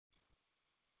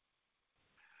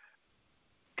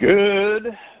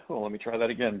Well, let me try that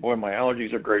again. Boy, my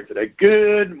allergies are great today.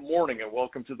 Good morning and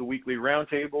welcome to the weekly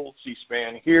roundtable.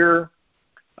 C-SPAN here.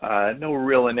 No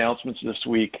real announcements this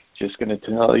week. Just going to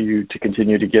tell you to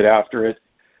continue to get after it.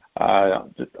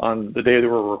 On the day that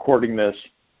we're recording this,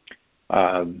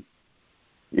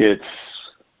 it's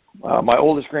my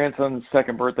oldest grandson's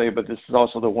second birthday, but this is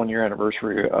also the 1-year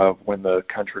anniversary of when the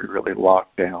country really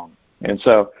locked down. And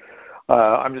so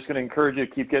I'm just going to encourage you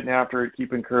to keep getting after it,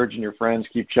 keep encouraging your friends,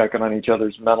 keep checking on each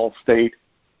other's mental state.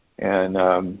 And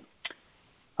I'm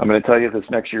going to tell you this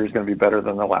next year is going to be better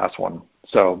than the last one.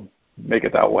 So make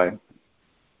it that way.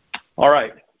 All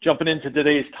right, jumping into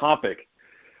today's topic.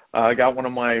 I got one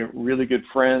of my really good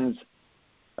friends,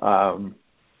 a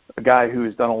guy who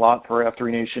has done a lot for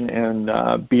F3 Nation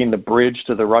and being the bridge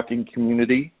to the rucking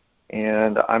community.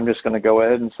 And I'm just going to go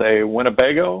ahead and say,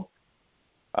 Winnebago,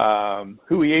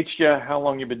 who EH'd you, how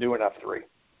long you been doing F3?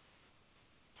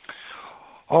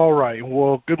 All right.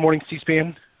 Well, good morning,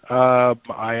 C-SPAN.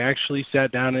 I actually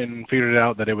sat down and figured it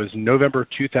out that it was November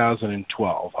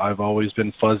 2012. I've always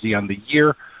been fuzzy on the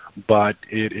year, but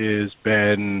it has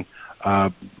been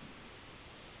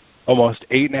almost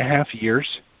 8.5 years.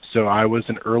 So I was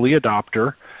an early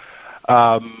adopter.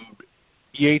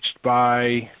 EH'd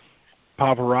by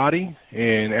Pavarotti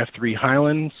in F3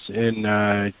 Highlands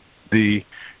in the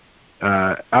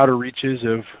outer reaches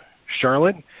of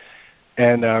Charlotte.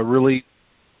 And really,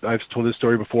 I've told this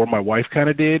story before, my wife kind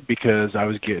of did, because I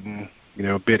was getting,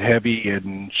 a bit heavy,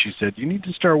 and she said, you need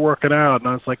to start working out. And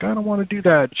I was like, I don't want to do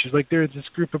that. She's like, there's this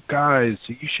group of guys,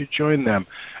 so you should join them.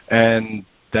 And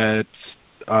that's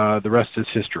the rest is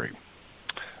history.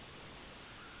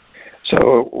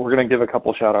 So we're going to give a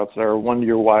couple shout-outs there. One to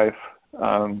your wife,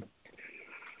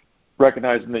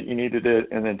 recognizing that you needed it,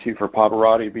 and then two for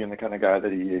Pavarotti being the kind of guy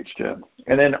that he EH'd you.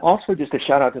 And then also just a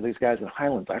shout-out to these guys in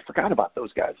Highlands. I forgot about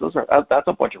those guys. That's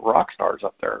a bunch of rock stars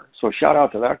up there. So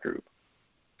shout-out to that group.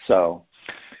 So,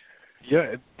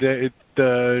 yeah, the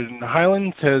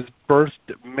Highlands has birthed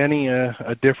many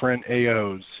a different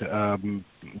AOs.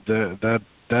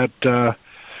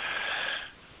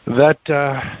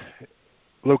 That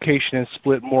location is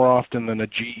split more often than a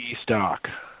GE stock.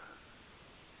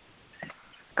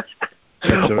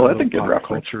 Well, that's a good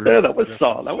reference. Yeah, that was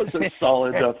solid. That was a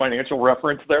solid financial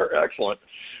reference there. Excellent.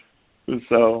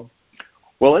 So,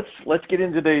 well, let's get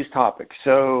into today's topic.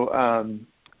 So,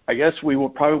 I guess we will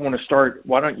probably want to start.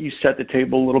 Why don't you set the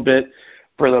table a little bit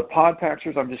for the pod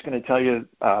patchers? I'm just going to tell you,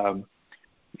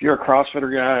 if you're a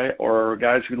CrossFitter guy or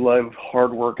guys who love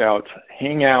hard workouts,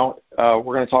 hang out. We're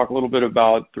going to talk a little bit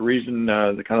about the reason,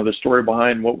 the story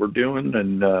behind what we're doing,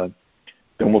 and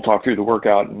then we'll talk through the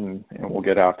workout, and we'll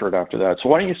get after it after that. So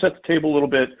why don't you set the table a little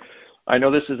bit? I know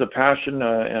this is a passion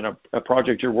and a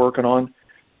project you're working on.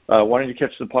 Why don't you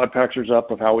catch the pod patchers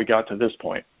up of how we got to this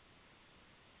point?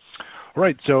 All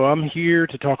right, so I'm here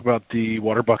to talk about the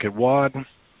water bucket wad.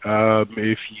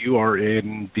 If you are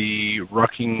in the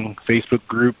Rucking Facebook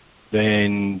group,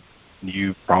 then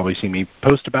you've probably seen me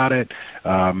post about it.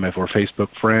 If we're Facebook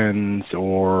friends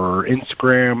or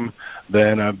Instagram,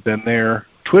 then I've been there.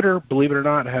 Twitter, believe it or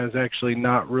not, has actually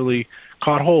not really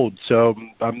caught hold, so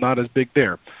I'm not as big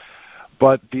there.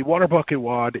 But the water bucket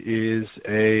wad is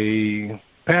a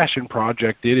passion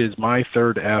project. It is my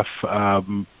third F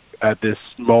at this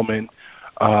moment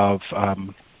of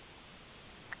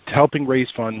helping raise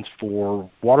funds for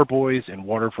Water Boys and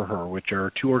Water for Her, which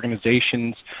are two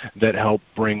organizations that help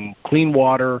bring clean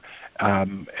water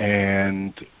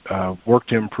and work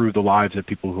to improve the lives of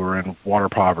people who are in water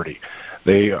poverty.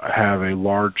 They have a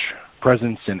large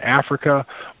presence in Africa,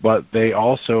 but they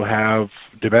also have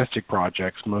domestic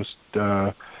projects, most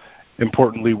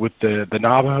importantly with the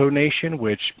Navajo Nation,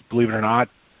 which, believe it or not,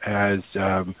 has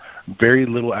very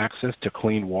little access to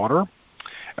clean water.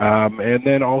 And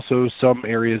then also some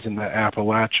areas in the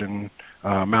Appalachian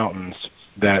Mountains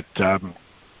that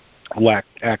lack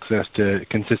access to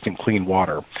consistent clean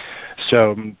water.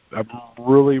 So I'm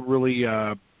really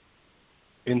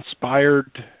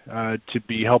inspired to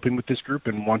be helping with this group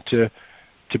and want to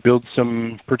build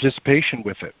some participation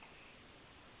with it.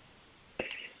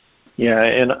 Yeah,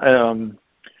 and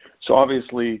so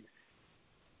obviously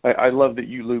I love that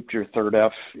you looped your third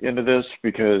F into this,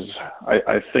 because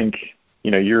I think,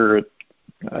 you're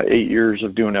 8 years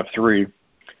of doing F3.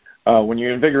 When you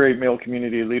invigorate male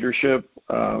community leadership,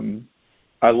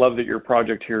 I love that your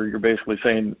project here, you're basically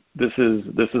saying, this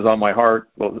is on my heart.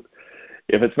 Well,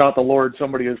 if it's not the Lord,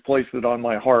 somebody has placed it on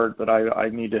my heart that I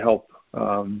need to help.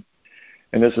 And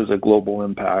this is a global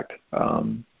impact.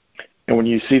 And when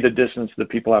you see the distance that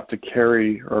people have to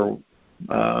carry or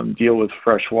deal with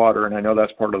fresh water, and I know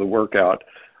that's part of the workout,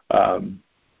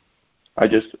 I'm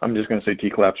just going to say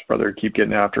T-claps, brother. Keep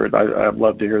getting after it. I'd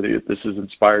love to hear that this has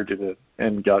inspired you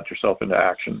and got yourself into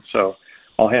action. So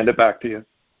I'll hand it back to you.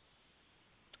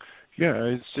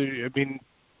 Yeah, so, I mean,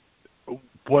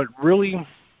 what really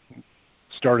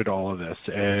started all of this,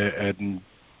 and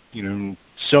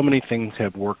so many things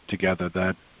have worked together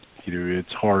that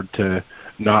it's hard to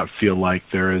not feel like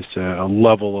there is a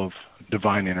level of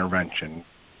divine intervention.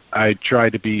 I try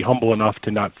to be humble enough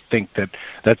to not think that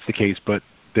that's the case, but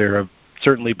there have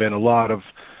certainly been a lot of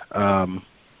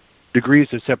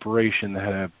degrees of separation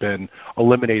that have been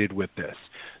eliminated with this.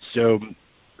 So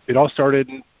it all started,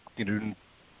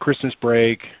 Christmas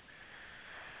break.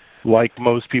 Like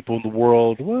most people in the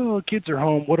world, well, kids are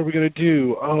home. What are we going to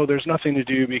do? Oh, there's nothing to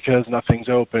do because nothing's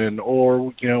open.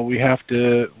 Or, we have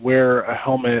to wear a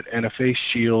helmet and a face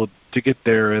shield to get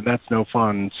there, and that's no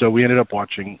fun. So we ended up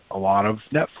watching a lot of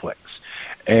Netflix.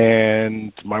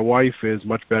 And my wife is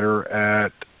much better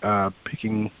at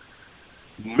picking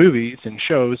movies and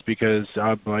shows because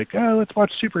I'm like, let's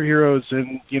watch superheroes.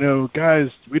 And, guys,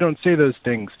 we don't say those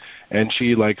things. And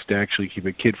she likes to actually keep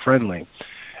it kid-friendly.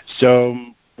 So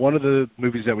one of the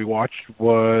movies that we watched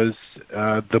was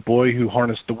The Boy Who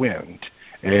Harnessed the Wind,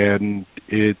 and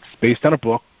it's based on a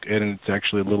book, and it's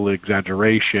actually a little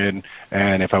exaggeration,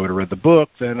 and if I would have read the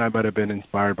book, then I might have been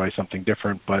inspired by something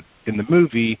different, but in the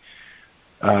movie,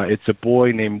 it's a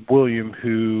boy named William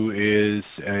who is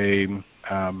a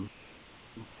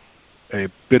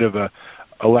bit of a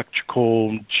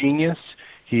electrical genius.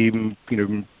 He, lives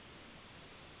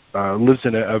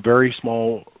in a very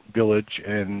small village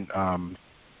in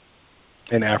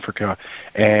Africa,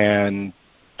 and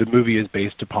the movie is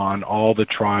based upon all the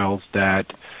trials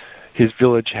that his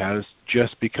village has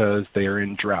just because they are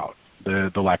in drought. The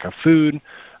lack of food,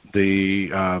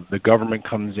 the government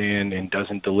comes in and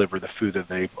doesn't deliver the food that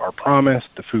they are promised.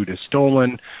 The food is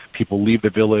stolen. People leave the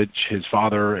village. His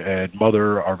father and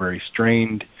mother are very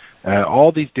strained.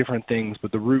 All these different things,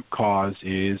 but the root cause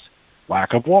is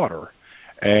lack of water.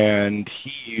 And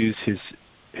he used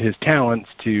his talents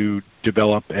to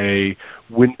develop a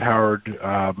wind-powered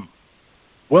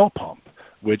well pump,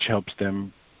 which helps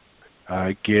them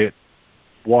get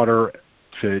water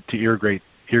to irrigate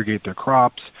their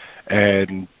crops,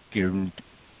 and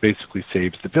basically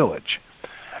saves the village.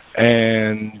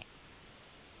 And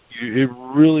it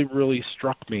really, really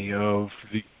struck me of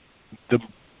the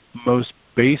most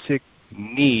basic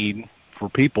need for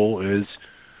people is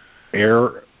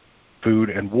air, food,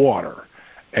 and water.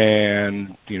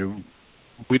 And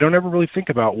we don't ever really think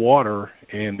about water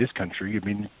in this country. I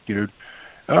mean,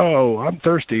 oh, I'm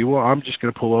thirsty. Well, I'm just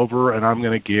going to pull over and I'm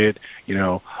going to get,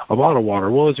 a bottle of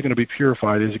water. Well, is it going to be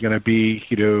purified? Is it going to be,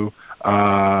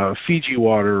 Fiji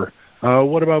water?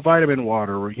 What about vitamin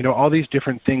water? All these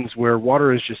different things where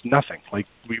water is just nothing. Like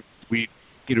we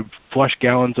flush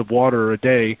gallons of water a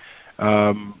day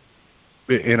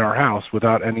in our house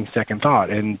without any second thought.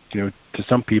 And, to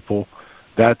some people,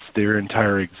 that's their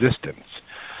entire existence.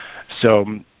 So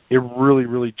it really,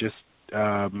 really just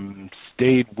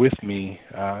stayed with me,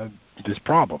 this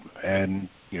problem, and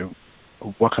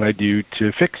what can I do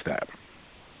to fix that?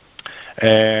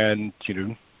 And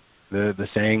the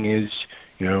saying is,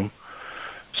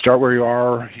 start where you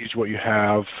are, use what you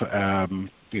have,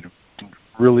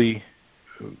 really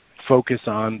focus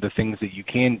on the things that you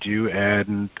can do.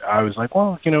 And I was like,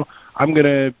 well, I'm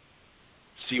gonna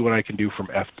see what I can do from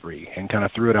F3, and kind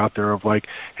of threw it out there of like,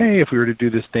 hey, if we were to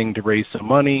do this thing to raise some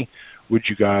money, would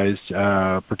you guys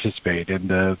participate? And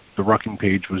the Rucking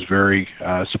page was very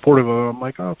supportive of it. I'm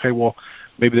like, oh, okay, well,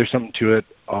 maybe there's something to it.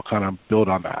 I'll kind of build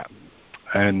on that.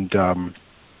 And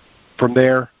from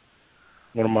there,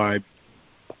 one of my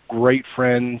great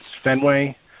friends,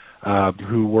 Fenway,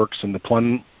 who works in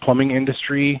the plumbing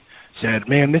industry, said,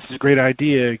 man, this is a great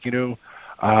idea.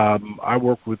 I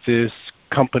work with this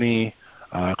company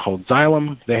called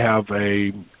Xylem. They have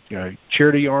a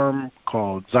charity arm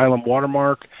called Xylem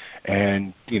Watermark,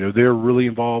 and they're really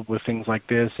involved with things like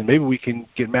this, and maybe we can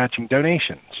get matching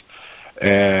donations.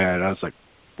 And I was like,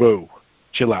 whoa,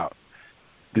 chill out,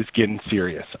 this is getting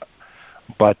serious.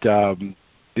 But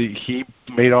he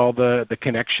made all the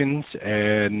connections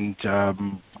and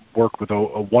worked with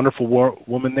a wonderful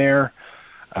woman there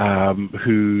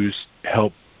who's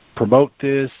helped promote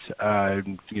this.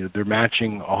 They're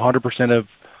matching 100% of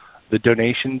the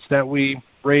donations that we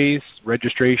raise,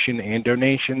 registration and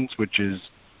donations, which is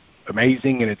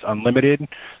amazing, and it's unlimited.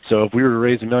 So if we were to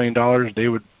raise $1 million, they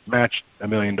would match $1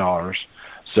 million.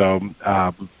 So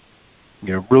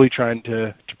really trying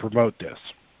to promote this.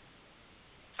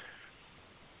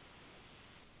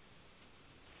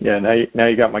 Yeah, now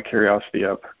you got my curiosity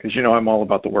up, because I'm all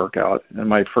about the workout, and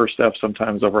my first F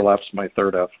sometimes overlaps my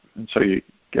third F, and so you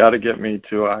got to get me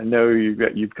to. I know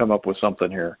you've come up with something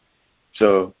here,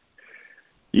 so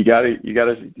you got to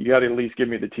at least give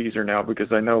me the teaser now,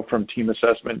 because I know from team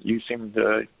assessment you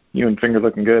and Finger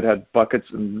Looking Good had buckets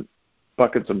and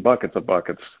buckets and buckets of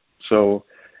buckets. So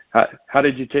how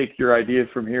did you take your idea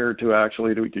from here to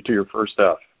actually to your first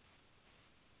F?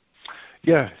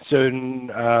 Yeah,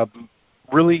 so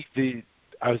really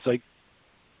I was like,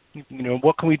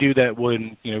 what can we do that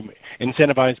would,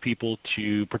 incentivize people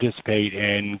to participate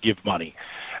and give money?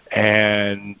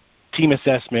 And team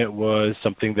assessment was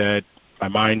something that my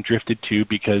mind drifted to,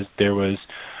 because there was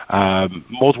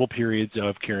multiple periods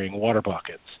of carrying water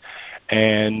buckets.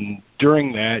 And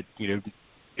during that,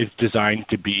 it's designed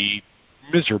to be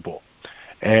miserable.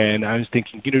 And I was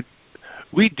thinking,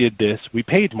 we did this, we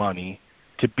paid money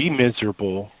to be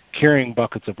miserable carrying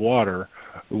buckets of water,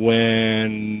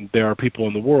 when there are people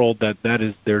in the world that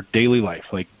is their daily life.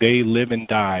 Like, they live and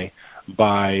die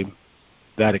by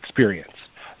that experience.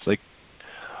 It's like,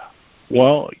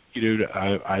 well,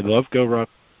 I love GoRuck.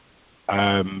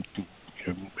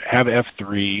 Have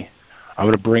F3. I'm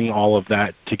going to bring all of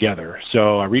that together.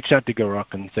 So I reached out to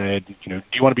GoRuck and said, do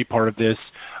you want to be part of this?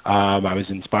 I was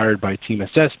inspired by team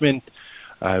assessment.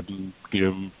 Would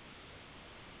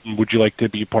you like to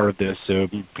be a part of this? So,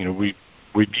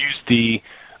 we've used the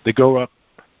GoRuck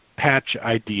patch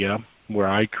idea, where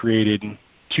I created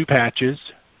 2 patches.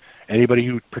 Anybody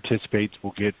who participates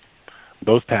will get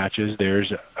both patches.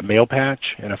 There's a male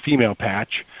patch and a female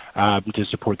patch to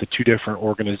support the 2 different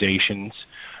organizations.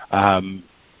 The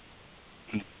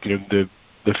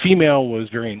female was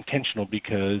very intentional,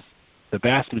 because the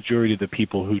vast majority of the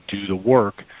people who do the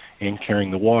work in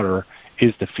carrying the water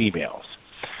is the females.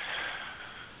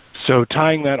 So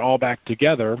tying that all back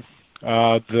together,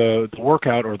 the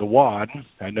workout, or the WOD,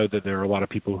 I know that there are a lot of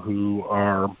people who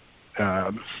are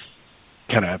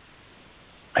kind of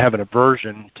have an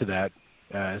aversion to that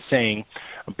saying,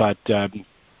 but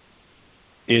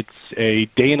it's a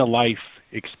day-in-a-life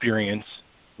experience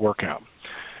workout.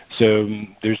 So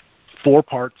there's 4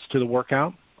 parts to the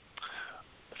workout.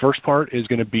 The first part is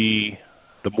going to be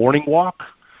the morning walk.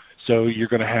 So you're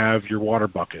going to have your water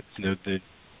buckets.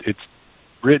 It's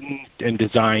written and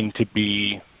designed to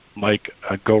be like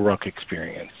a GoRuck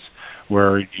experience,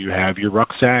 where you have your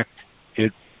rucksack.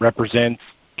 It represents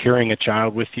carrying a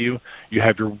child with you. You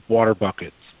have your water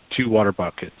buckets, 2 water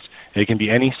buckets. They can be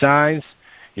any size.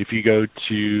 If you go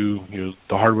to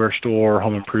the hardware store,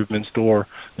 home improvement store,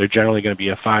 they're generally going to be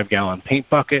a 5-gallon paint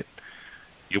bucket.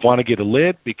 You want to get a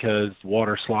lid, because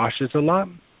water sloshes a lot.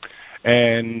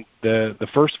 And the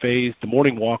first phase, the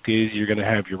morning walk, is you're going to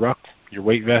have your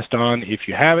weight vest on if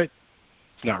you have it.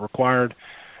 It's not required.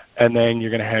 And then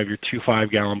you're going to have your 2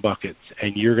 5-gallon buckets,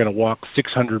 and you're going to walk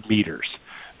 600 meters.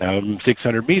 Now,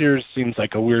 600 meters seems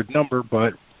like a weird number,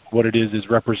 but what it is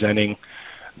representing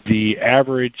the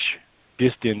average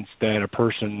distance that a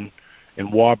person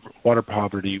in water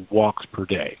poverty walks per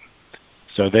day.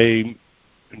 So they,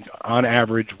 on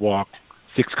average, walk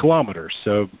 6 kilometers.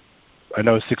 So I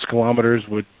know 6 kilometers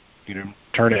would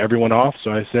turn everyone off,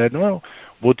 so I said, well,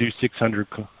 we'll do 600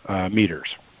 meters.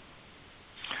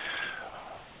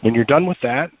 When you're done with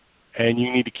that, and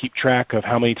you need to keep track of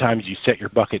how many times you set your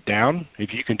bucket down,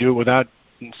 if you can do it without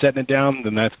setting it down,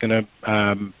 then that's going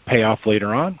to pay off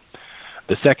later on.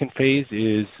 The second phase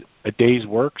is a day's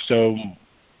work. So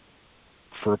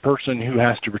for a person who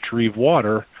has to retrieve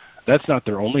water, that's not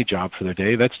their only job for the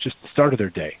day. That's just the start of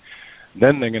their day.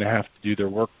 Then they're going to have to do their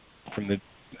work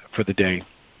for the day.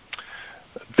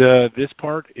 This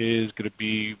part is going to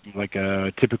be like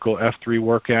a typical F3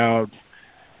 workout.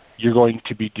 You're going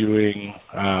to be doing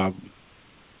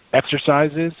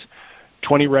exercises,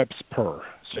 20 reps per.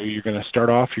 So you're going to start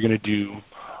off, you're going to do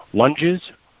lunges,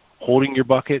 holding your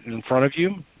bucket in front of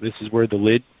you. This is where the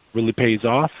lid really pays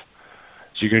off.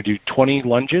 So you're going to do 20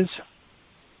 lunges.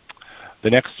 The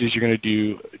next is you're going to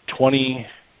do 20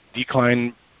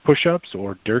 decline push-ups,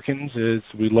 or Durkins as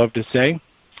we love to say.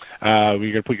 You're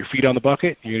going to put your feet on the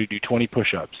bucket. You're going to do 20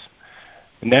 push-ups.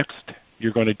 Next,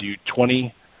 you're going to do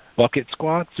 20 bucket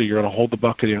squats. So you're going to hold the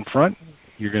bucket in front.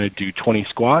 You're going to do 20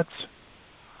 squats.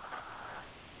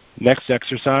 Next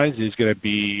exercise is going to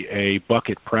be a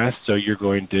bucket press. So you're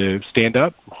going to stand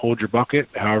up, hold your bucket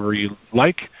however you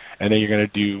like, and then you're going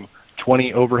to do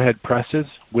 20 overhead presses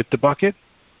with the bucket.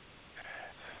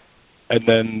 And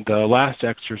then the last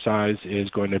exercise is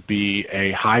going to be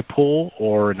a high pull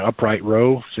or an upright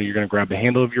row. So you're going to grab the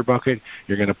handle of your bucket,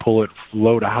 you're going to pull it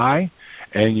low to high,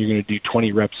 and you're going to do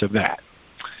 20 reps of that.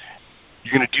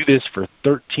 You're going to do this for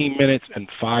 13 minutes and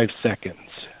 5 seconds.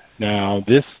 Now,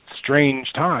 this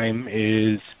strange time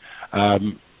is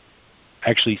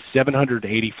actually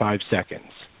 785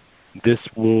 seconds. This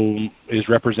is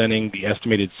representing the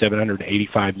estimated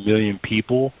 785 million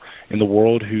people in the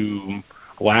world who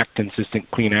lack consistent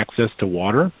clean access to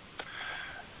water,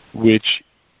 which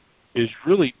is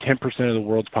really 10% of the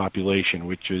world's population,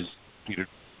 which is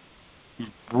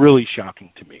really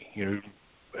shocking to me.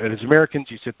 As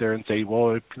Americans, you sit there and say,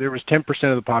 well, if there was 10%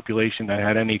 of the population that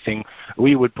had anything,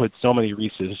 we would put so many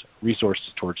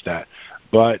resources towards that.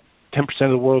 But 10%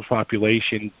 of the world's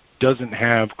population doesn't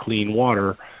have clean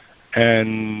water,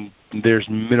 and there's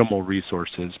minimal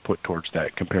resources put towards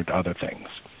that compared to other things.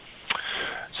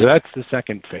 So that's the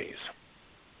second phase.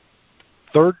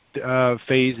 Third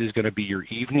phase is going to be your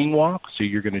evening walk. So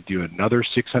you're going to do another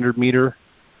 600-meter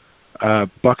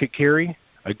bucket carry,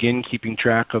 again keeping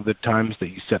track of the times that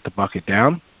you set the bucket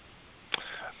down.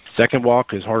 Second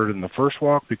walk is harder than the first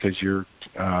walk because you're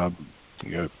a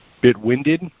bit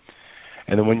winded.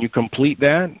 And then when you complete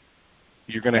that,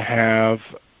 you're going to have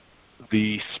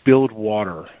the spilled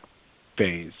water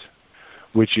phase,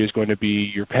 which is going to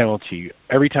be your penalty.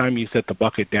 Every time you set the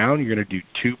bucket down, you're going to do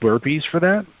 2 burpees for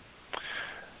that.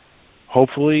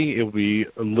 Hopefully, it will be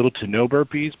little to no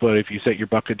burpees, but if you set your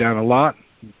bucket down a lot,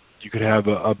 you could have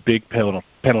a big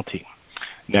penalty.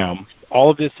 Now, all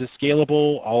of this is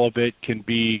scalable. All of it can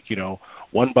be,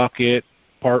 1 bucket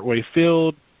partway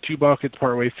filled, 2 buckets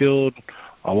partway filled,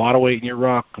 a lot of weight in your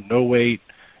ruck, no weight.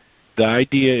 The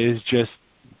idea is just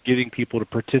getting people to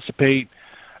participate.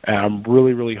 And I'm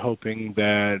really, really hoping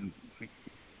that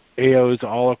AOs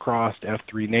all across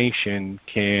F3 Nation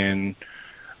can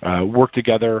work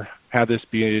together, have this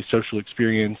be a social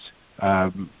experience,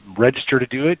 register to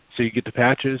do it so you get the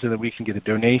patches, and then we can get the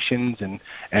donations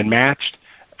and matched,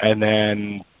 and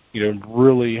then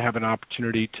really have an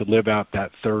opportunity to live out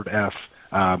that third F,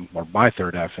 or my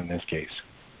third F in this case.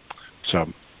 So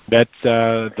that's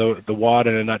the WAD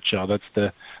in a nutshell. That's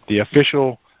the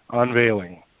official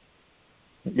unveiling.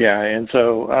 Yeah, and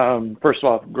so first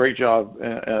of all, great job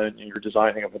in your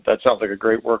designing of it. That sounds like a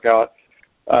great workout.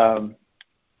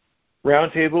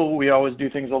 Roundtable, we always do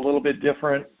things a little bit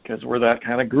different because we're that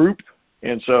kind of group.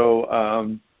 And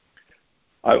so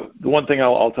the one thing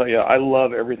I'll tell you, I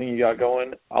love everything you got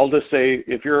going. I'll just say,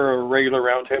 if you're a regular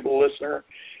Roundtable listener,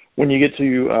 when you get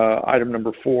to item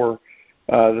number 4,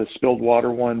 the spilled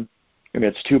water one, and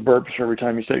it's 2 burps for every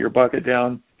time you set your bucket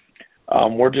down,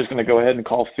 we're just going to go ahead and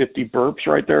call 50 burps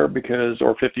right there,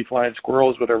 or 50 flying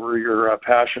squirrels, whatever your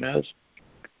passion is.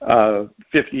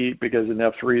 50 because in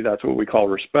F3 that's what we call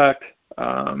respect,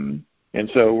 and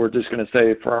so we're just going to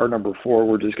say for our number 4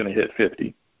 we're just going to hit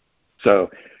 50.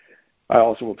 So I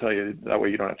also will tell you that way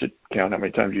you don't have to count how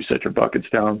many times you set your buckets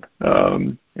down,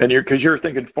 and because you're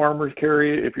thinking farmer's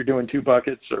carry if you're doing 2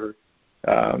 buckets, or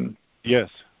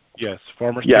Yes,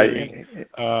 farmer's carry.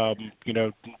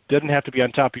 Doesn't have to be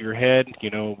on top of your head.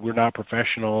 We're not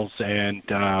professionals, and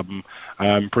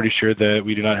I'm pretty sure that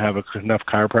we do not have enough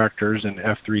chiropractors in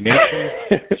F3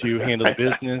 Nation to handle the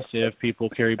business if people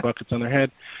carry buckets on their head.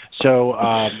 So,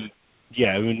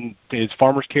 it's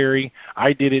farmer's carry.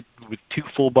 I did it with 2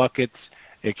 full buckets.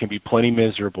 It can be plenty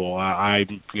miserable. I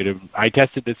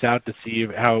tested this out to see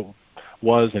how it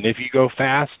was, and if you go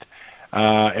fast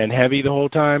and heavy the whole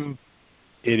time,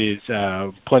 it is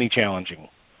plenty challenging.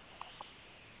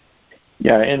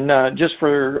 Yeah, and just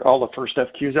for all the first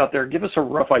FQs out there, give us a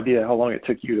rough idea how long it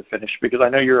took you to finish, because I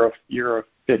know you're a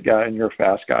fit guy and you're a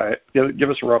fast guy.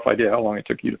 Give us a rough idea how long it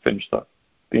took you to finish the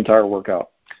entire workout.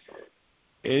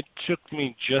 It took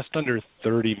me just under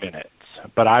 30 minutes,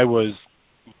 but I was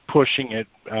pushing it.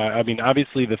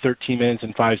 Obviously the 13 minutes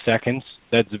and 5 seconds,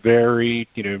 that's very,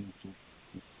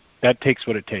 that takes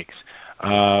what it takes.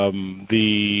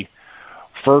 The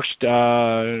first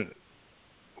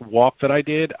walk that I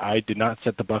did not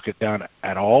set the bucket down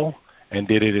at all and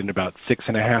did it in about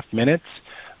 6.5 minutes.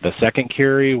 The second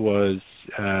carry was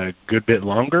a good bit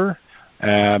longer,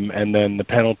 and then the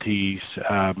penalties,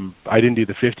 I didn't do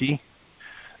the 50.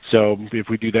 So if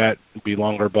we do that, it'd be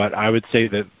longer. But I would say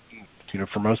that,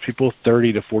 for most people,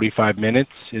 30 to 45 minutes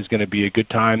is going to be a good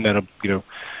time. That'll,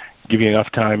 give you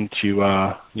enough time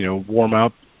to, warm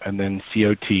up and then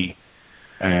COT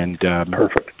and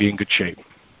be in good shape.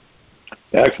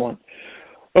 Excellent.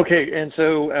 Okay, and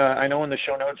so I know in the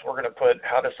show notes we're going to put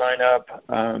how to sign up.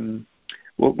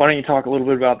 Why don't you talk a little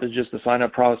bit about just the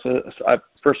sign-up process?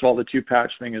 First of all, the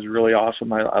 2-patch thing is really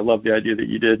awesome. I love the idea that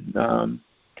you did.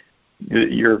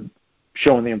 You're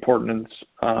showing the importance.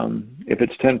 If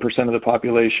it's 10% of the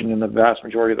population and the vast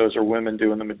majority of those are women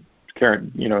doing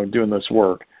this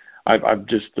work, I've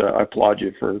just I applaud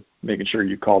you for making sure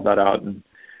you called that out and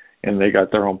they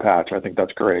got their own patch. I think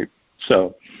that's great.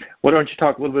 So why don't you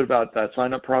talk a little bit about that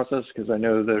sign-up process, because I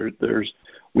know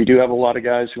we do have a lot of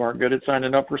guys who aren't good at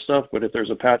signing up for stuff, but if there's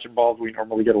a patch involved, we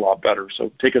normally get a lot better.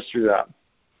 So take us through that.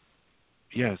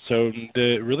 Yeah, so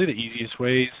the easiest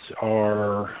ways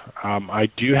are I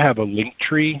do have a link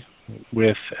tree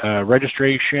with a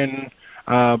registration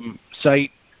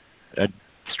site, a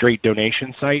straight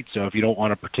donation site. So if you don't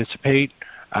want to participate,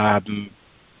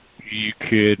 you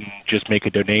could just make a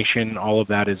donation. All of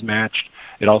that is matched.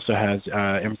 It also has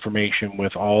information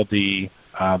with all the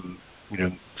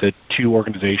the two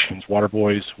organizations, Water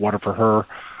Boys, Water for Her,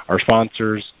 our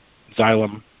sponsors,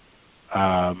 Xylem,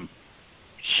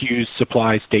 Hughes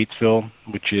Supply Statesville,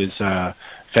 which is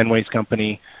Fenway's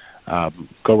company,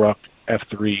 GoRuck,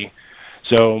 F3.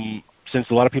 So since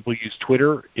a lot of people use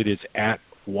Twitter, it is at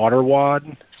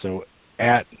WaterWod, so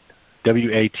at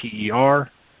WaterWod.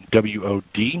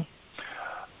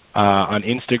 On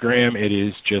Instagram, it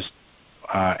is just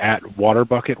at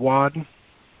WaterBucketWad.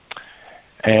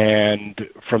 And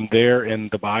from there in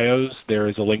the bios, there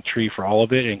is a link tree for all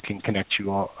of it and can connect you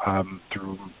all,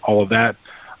 through all of that.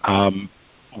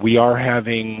 We are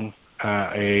having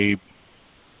a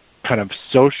kind of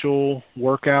social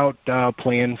workout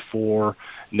plan for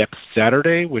next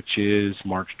Saturday, which is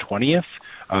March 20th.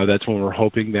 That's when we're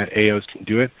hoping that AOs can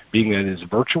do it. Being that it is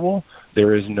virtual,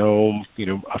 there is no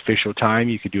official time.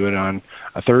 You could do it on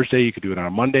a Thursday, you could do it on a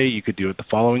Monday, you could do it the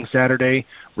following Saturday.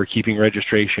 We're keeping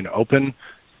registration open.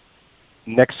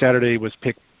 Next Saturday was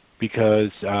picked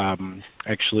because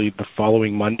actually the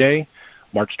following Monday,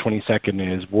 March 22nd,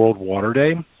 is World Water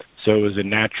Day, so it was a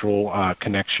natural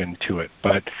connection to it.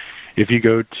 But if you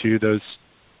go to those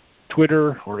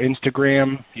Twitter or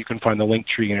Instagram, you can find the link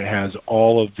tree, and it has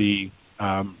all of the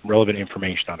relevant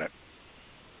information on it.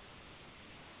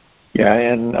 Yeah,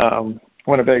 and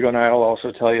Winnebago and I will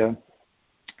also tell you,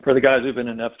 for the guys who've been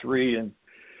in F3,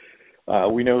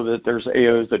 and we know that there's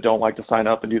AOs that don't like to sign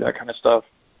up and do that kind of stuff.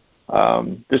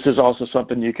 This is also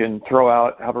something you can throw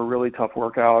out, have a really tough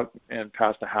workout, and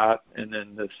pass the hat, and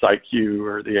then the site queue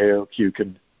or the AO queue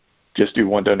can just do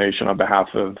one donation on behalf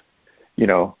of,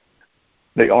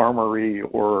 the Armory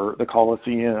or the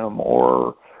Coliseum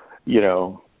or,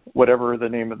 whatever the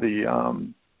name of the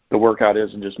workout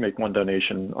is, and just make one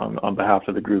donation on behalf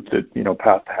of the group that,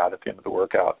 passed the hat at the end of the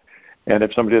workout. And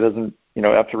if somebody doesn't,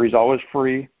 F3 is always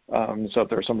free. So if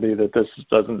there's somebody that this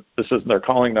isn't their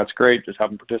calling, that's great. Just have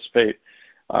them participate,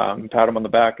 pat them on the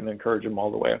back, and encourage them all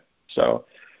the way. So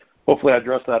hopefully I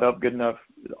dressed that up good enough.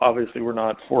 Obviously, we're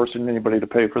not forcing anybody to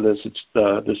pay for this.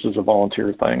 This is a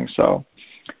volunteer thing. So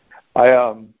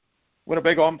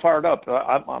Winnebago, I'm fired up.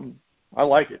 I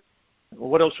like it.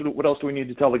 What else do we need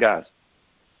to tell the guys?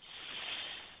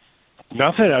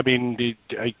 Nothing. I mean,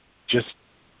 I just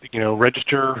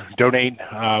register, donate.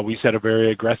 We set a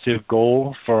very aggressive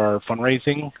goal for our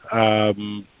fundraising.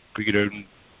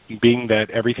 Being that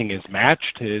everything is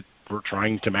matched, we're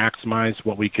trying to maximize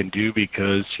what we can do,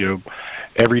 because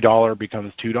every dollar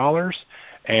becomes $2,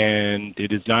 and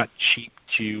it is not cheap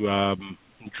to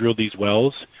drill these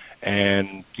wells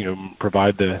and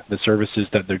provide the services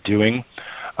that they're doing.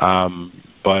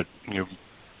 But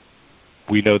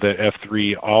we know that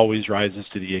F3 always rises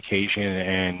to the occasion,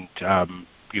 and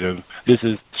this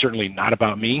is certainly not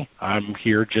about me. I'm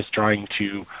here just trying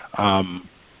to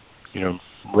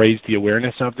raise the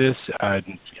awareness of this.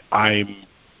 I'm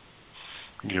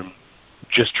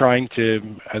just trying to,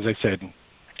 as I said,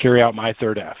 carry out my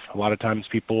third F. A lot of times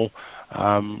people,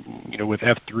 with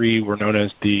F3, we're known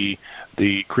as the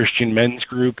Christian men's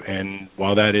group, and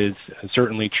while that is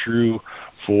certainly true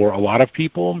for a lot of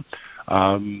people,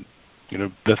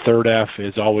 the third F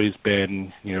has always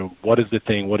been, what is the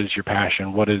thing? What is your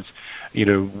passion? What is,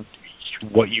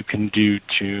 what you can do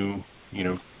to,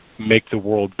 make the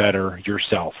world better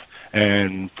yourself?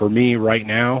 And for me right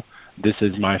now, this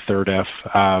is my third F,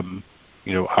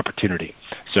 opportunity.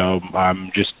 So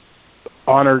I'm just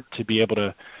honored to be able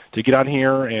to get on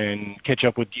here and catch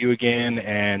up with you again,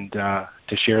 and to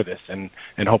share this, and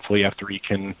hopefully F3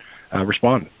 can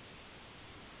respond.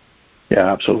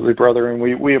 Yeah, absolutely, brother, and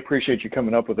we appreciate you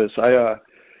coming up with this.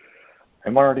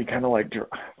 I'm already kind of like,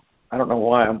 I don't know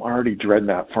why, I'm already dreading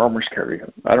that farmer's carry.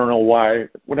 I don't know why.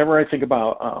 Whenever I think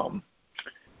about,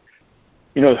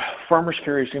 farmer's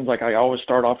carry seems like I always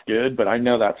start off good, but I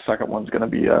know that second one's going to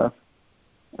be I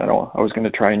was going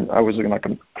to try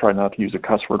not to use a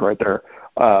cuss word right there.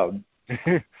 I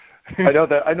know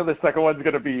the second one's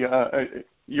going to be.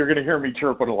 You're going to hear me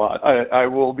chirping a lot. I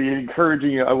will be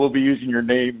encouraging you. I will be using your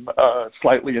name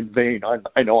slightly in vain.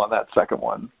 I know on that second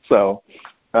one. So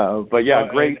But yeah,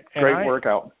 great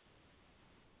workout.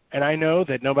 And I know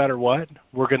that no matter what,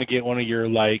 we're going to get one of your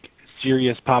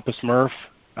serious Papa Smurf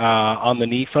on the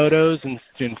knee photos in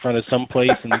front of some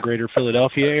place in the greater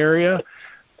Philadelphia area.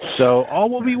 So all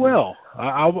will be well.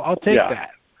 I'll take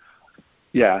that.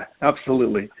 Yeah,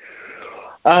 absolutely.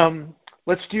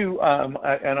 Let's do,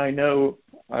 and I know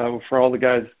for all the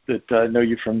guys that know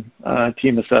you from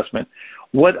team assessment,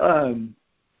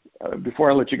 before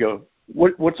I let you go,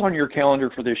 what's on your calendar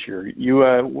for this year?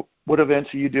 What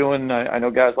events are you doing? I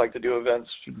know guys like to do events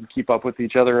to keep up with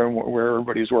each other and where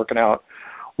everybody's working out.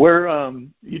 Where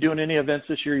you doing any events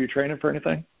this year? You training for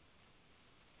anything?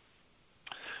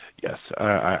 Yes,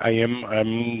 I am.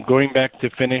 I'm going back to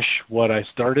finish what I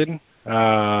started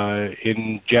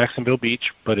in Jacksonville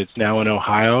Beach, but it's now in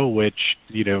Ohio, which,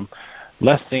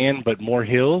 less sand but more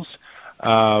hills.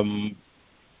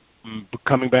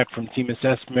 Coming back from team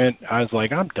assessment, I was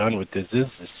like, I'm done with this. This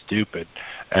is stupid.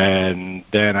 And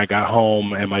then I got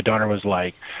home, and my daughter was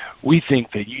like, we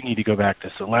think that you need to go back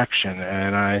to selection.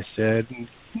 And I said,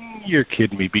 you're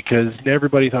kidding me, because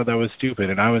everybody thought that was stupid,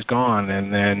 and I was gone.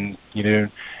 And then,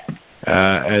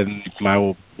 and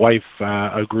my wife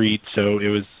agreed, so it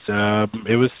was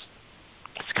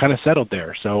kind of settled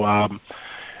there. So,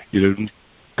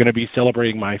 going to be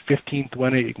celebrating my 15th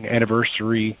wedding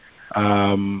anniversary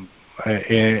in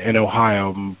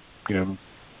Ohio,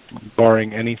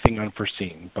 barring anything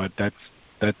unforeseen. But that's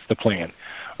the plan.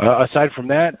 Aside from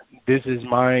that, this is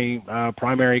my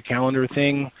primary calendar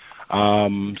thing.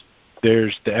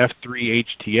 There's the F3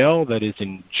 HTL that is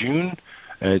in June.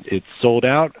 It's sold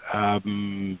out.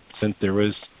 Since there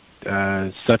was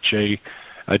such a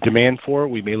demand for it,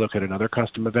 we may look at another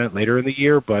custom event later in the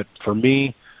year. But for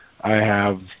me, I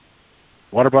have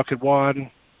water bucket wad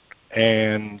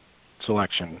and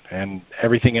selection, and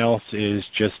everything else is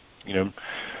just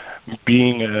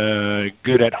being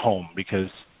good at home, because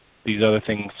these other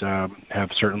things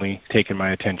have certainly taken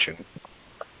my attention.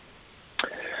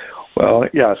 Well,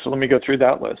 yeah, so let me go through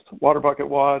that list. Water bucket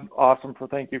wad, awesome.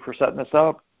 Thank you for setting this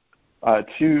up.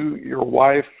 To your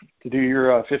wife, to do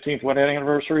your 15th wedding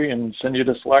anniversary and send you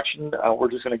the selection, we're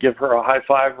just going to give her a high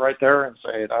five right there and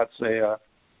say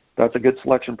that's a good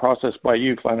selection process by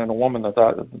you, finding a woman that's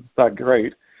that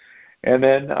great. And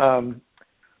then for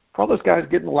all those guys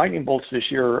getting lightning bolts this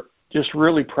year, just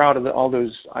really proud of all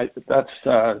those. That's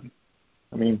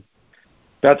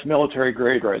military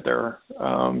grade right there,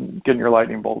 getting your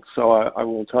lightning bolts. So I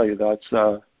will tell you that's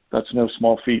no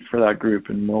small feat for that group,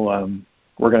 and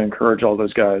we're going to encourage all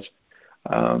those guys.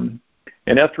 And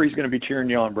F3 is going to be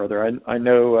cheering you on, brother. I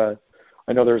know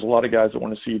there's a lot of guys that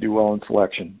want to see you do well in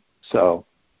selection. So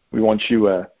we want you.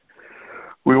 I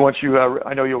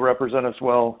know you'll represent us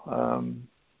well,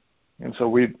 and so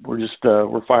we're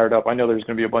fired up. I know there's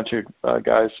going to be a bunch of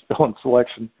guys still in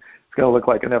selection. It's going to look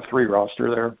like an F3 roster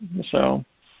there. So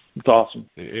it's awesome.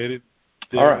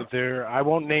 All right. I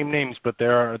won't name names, but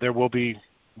there will be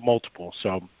multiple.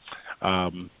 So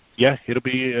it'll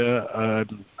be a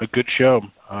good show.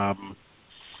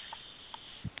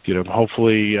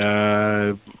 Hopefully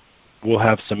we'll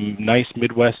have some nice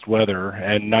Midwest weather,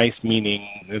 and nice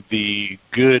meaning the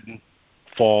good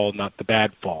fall, not the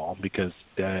bad fall, because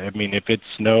if it's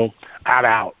snow,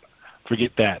 out.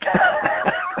 Forget that.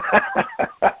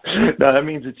 No, that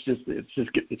means it's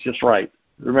just right.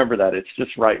 Remember that it's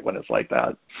just right when it's like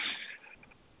that,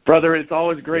 brother. It's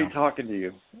always great talking to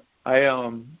you.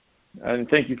 And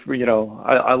thank you for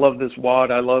I love this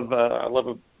wad. I love I got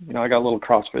a little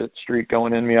CrossFit streak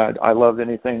going in me. I love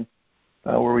anything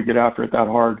where we get after it that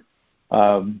hard.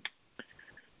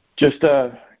 Just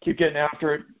keep getting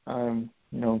after it.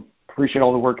 Appreciate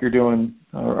all the work you're doing,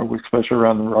 especially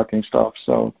around the rucking stuff.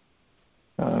 So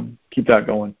keep that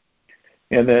going.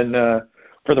 And then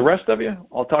for the rest of you,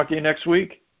 I'll talk to you next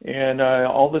week. And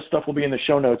all this stuff will be in the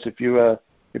show notes if you're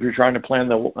trying to plan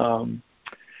the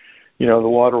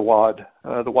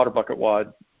water bucket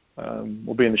wad.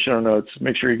 Will be in the show notes.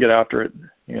 Make sure you get after it.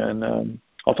 And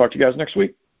I'll talk to you guys next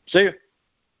week. See you.